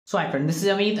So hi friend, this is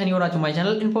Amit and you are watching my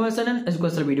channel Information and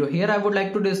Educational Video. Here I would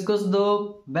like to discuss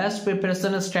the best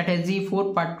preparation strategy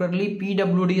for particularly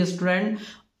PWD student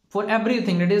for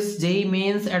everything, that is JEE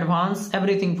mains, advanced,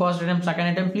 everything, first attempt, second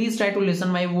attempt. Please try to listen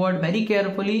my word very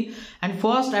carefully. And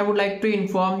first I would like to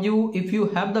inform you, if you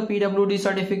have the PWD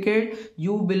certificate,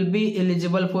 you will be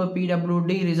eligible for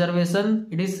PWD reservation.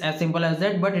 It is as simple as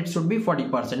that, but it should be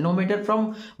 40%. No matter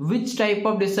from which type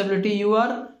of disability you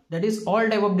are, that is all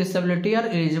type of disability are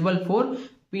eligible for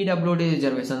PWD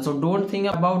reservation. So don't think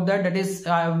about that, that is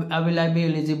will I be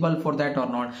eligible for that or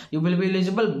not. You will be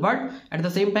eligible, but at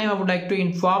the same time I would like to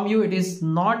inform you, it is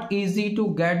not easy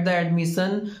to get the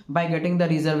admission by getting the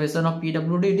reservation of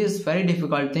PWD. It is very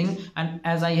difficult thing, and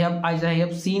as I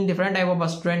have seen different type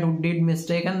of student who did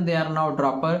mistake and they are now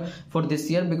dropper for this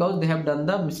year because they have done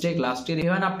the mistake last year.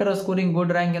 Even after scoring good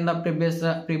rank in the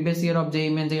previous year of JEE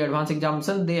mains, JEE advanced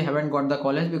examination, they haven't got the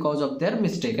college because of their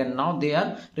mistake, and now they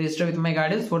are registered with my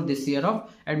guidance for this year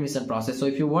of admission process. So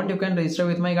if you want, you can register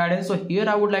with my guidance. So here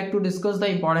I would like to discuss the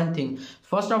important thing.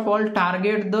 First of all,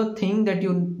 target the thing that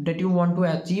you want to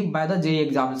achieve by the JEE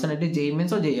examination. It is JEE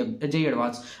mains or JEE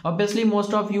advanced. Obviously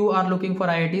most of you are looking for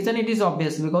IITs, and it is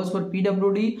obvious because for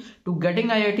PWD to getting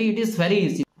IIT, it is very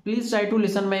easy. Please try to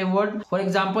listen my word. For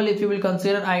example, if you will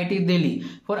consider IIT Delhi.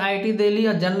 For IIT Delhi,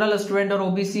 a general student or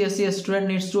OBC SC student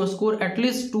needs to score at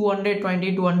least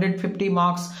 220 250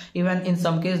 marks. Even in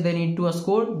some case they need to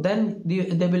score. Then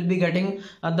they will be getting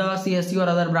the CSE or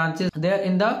other branches there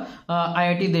in the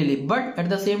IIT Delhi. But at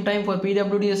the same time, for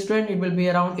PWD student, it will be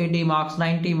around 80 marks,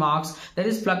 90 marks. There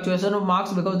is fluctuation of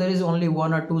marks because there is only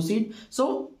 1 or 2 seat.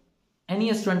 So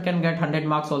any student can get 100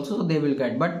 marks also, so they will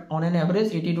get, but on an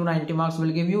average 80 to 90 marks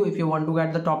will give you. If you want to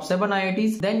get the top 7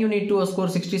 IITs, then you need to score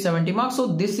 60-70 marks. So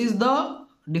this is the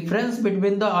difference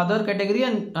between the other category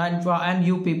and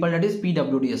you people, that is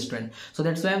PWD student. So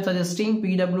that's why I'm suggesting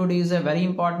PWD is a very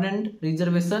important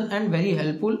reservation and very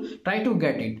helpful. Try to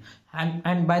get it,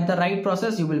 and by the right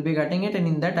process you will be getting it, and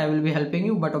in that I will be helping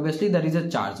you. But obviously there is a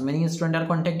charge. Many students are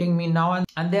contacting me now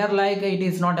and they are like, it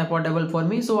is not affordable for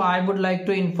me. So I would like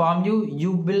to inform you,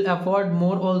 you will afford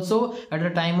more also at the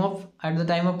time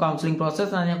of counseling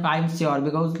process. And I'm sure,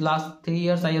 because last 3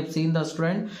 years I have seen the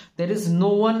student, there is no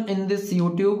one in this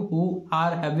YouTube who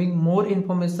are having more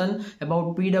information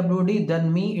about PWD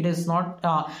than me. It is not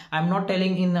I'm not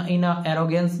telling in a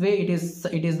arrogance way, it is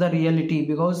the reality,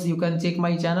 because you can check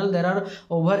my channel. There are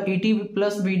over 80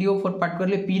 plus video for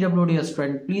particularly PWD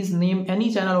student. Please name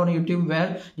any channel on YouTube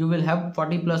where you will have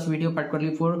 40 plus video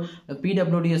particularly for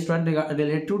PWD student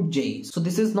related to JEE. So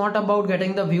this is not about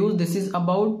getting the views, this is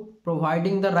about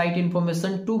providing the right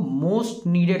information to most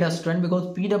needed student,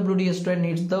 because PWD student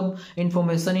needs the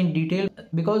information in detail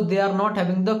because they are not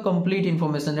having the complete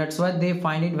information. That's why they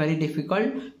find it very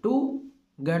difficult to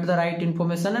get the right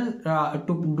information and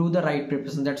to do the right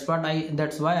preparation.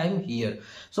 That's why I'm here.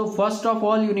 So first of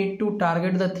all, you need to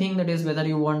target the thing, that is whether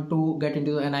you want to get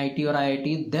into NIT or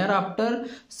IIT. Thereafter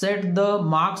set the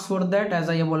marks for that, as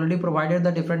I have already provided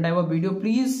the different type of video.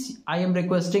 Please, I am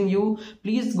requesting you,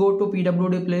 please go to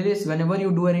PWD playlist. Whenever you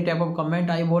do any type of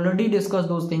comment, I have already discussed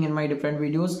those things in my different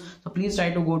videos. So please try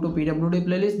to go to PWD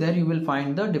playlist. There you will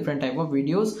find the different type of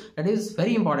videos that is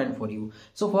very important for you.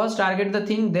 So first target the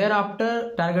thing, thereafter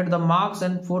target the marks,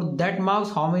 and for that marks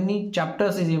how many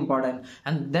chapters is important,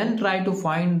 and then try to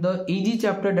find the easy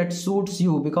chapter that suits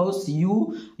you, because your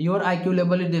IQ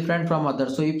level is different from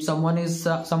others. So if someone is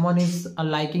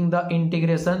liking the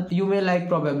integration, you may like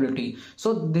probability.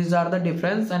 So these are the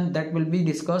difference, and that will be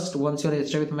discussed once you're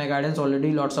registered with my guidance.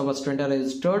 Already lots of students are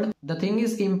registered. The thing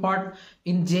is important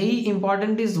in JEE,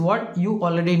 important is what you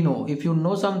already know. If you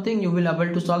know something, you will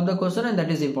able to solve the question, and that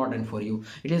is important for you.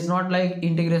 It is not like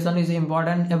integration is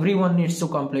important, everyone needs to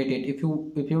complete it. If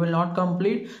you will not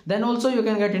complete, then also you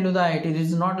can get into the IIT. It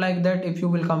is not like that. If you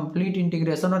will complete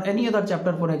integration or any other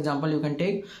chapter, for example, you can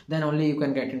take, then only you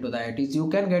can get into the IITs. You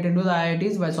can get into the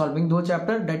IITs by solving those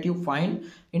chapters that you find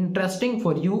interesting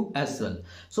for you as well.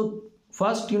 So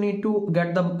first you need to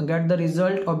get the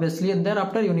result, obviously, and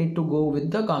thereafter you need to go with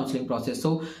the counseling process.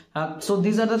 So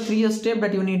these are the 3 steps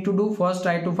that you need to do. First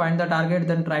try to find the target,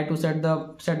 then try to set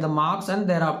the marks, and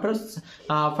thereafter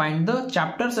find the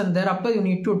chapters, and thereafter you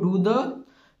need to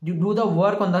do the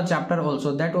work on the chapter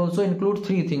also. That also includes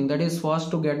 3 things. That is,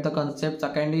 first to get the concept,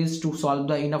 second is to solve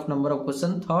the enough number of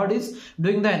questions, third is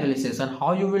doing the analysis. And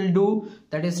how you will do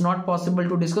that is not possible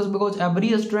to discuss, because every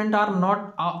student are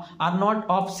not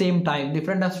of same type.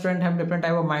 Different student have different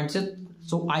type of mindset.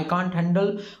 So I can't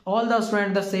handle all the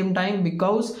students at the same time,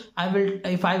 because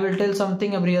if I will tell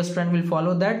something, every student will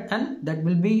follow that, and that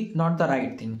will be not the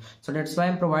right thing. So that's why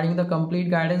I'm providing the complete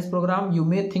guidance program. You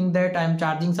may think that I'm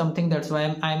charging something, that's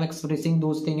why I'm expressing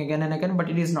those things again and again, but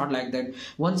it is not like that.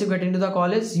 Once you get into the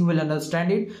college, you will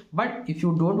understand it. But if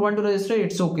you don't want to register,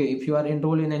 it's okay if you are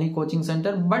enrolled in any coaching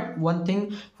center. But one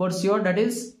thing for sure, that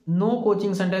is, no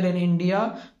coaching center in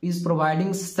India is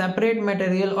providing separate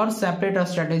material or separate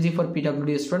strategy for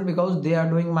PWD student, because they are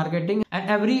doing marketing, and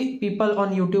every people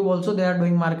on YouTube also they are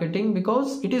doing marketing,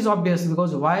 because it is obvious.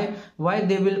 Because why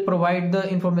they will provide the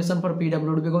information for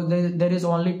PWD, because there is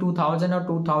only 2000 or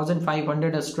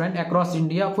 2500 student across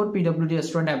India for PWD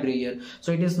student every year.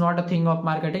 So it is not a thing of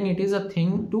marketing, it is a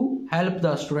thing to help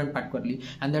the student particularly,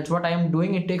 and that's what I am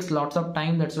doing. It takes lots of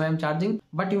time, that's why I'm charging,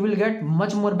 but you will get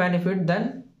much more benefit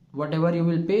than whatever you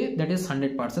will pay, that is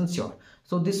 100% sure.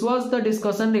 So this was the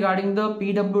discussion regarding the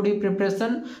PWD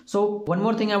preparation. So one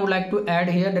more thing I would like to add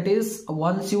here, that is,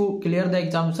 once you clear the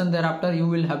examination, thereafter you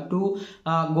will have to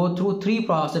go through 3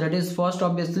 process. That is, first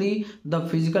obviously the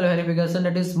physical verification,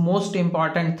 that is most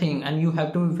important thing, and you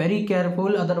have to be very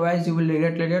careful, otherwise you will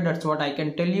regret later. That's what I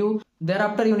can tell you.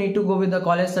 Thereafter you need to go with the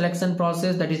college selection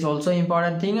process, that is also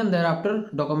important thing, and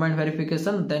thereafter document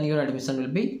verification, then your admission will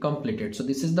be completed. So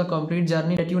this is the complete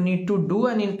journey that you need to do,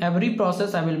 and in every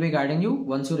process I will be guiding you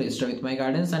once you register with my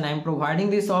guidance. And I am providing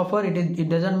this offer. It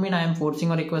doesn't mean I am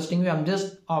forcing or requesting you, I'm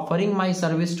just offering my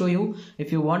service to you.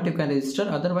 If you want, you can register,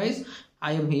 otherwise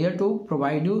I am here to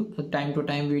provide you the time to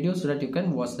time video so that you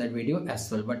can watch that video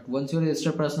as well. But once you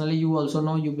register personally, you also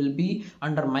know you will be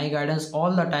under my guidance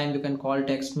all the time. You can call,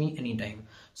 text me anytime.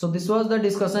 So this was the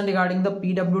discussion regarding the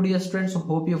PWD students. So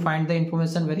hope you find the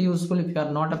information very useful. If you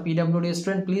are not a PWD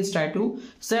student, please try to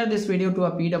share this video to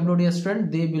a PWD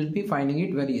student. They will be finding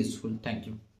it very useful. Thank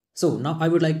you. So now I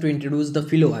would like to introduce the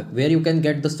Philo app, where you can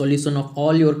get the solution of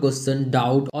all your question,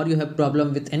 doubt, or you have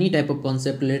problem with any type of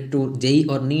concept related to JEE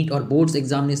or NEET or boards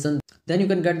examination. Then you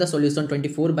can get the solution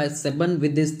 24/7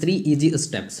 with these 3 easy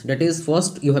steps. That is,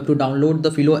 first you have to download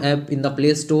the Philo app in the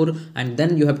Play Store, and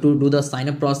then you have to do the sign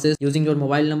up process using your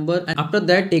mobile number. And after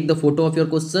that, take the photo of your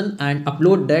question and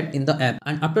upload that in the app.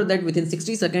 And after that, within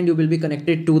 60 seconds, you will be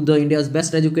connected to the India's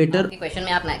best educator. Question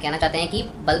में आप कहना चाहते हैं कि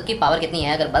bulb की power कितनी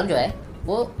है। अगर बल्ब जो है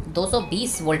वो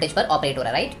 220 वोल्टेज पर ऑपरेट हो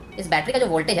रहा है, राइट। इस बैटरी का जो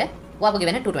वोल्टेज है वो आपको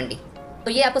गिवन है 220।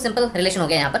 तो ये आपको सिंपल रिलेशन हो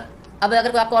गया यहाँ पर। अब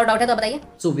अगर कोई आपको और डाउट है तो बताइए।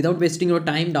 So without wasting your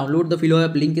time, download the Philo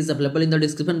app. Link is available in the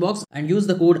description box and use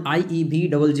the code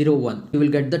IEB001. You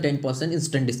will get the 10%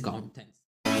 instant discount. Thanks.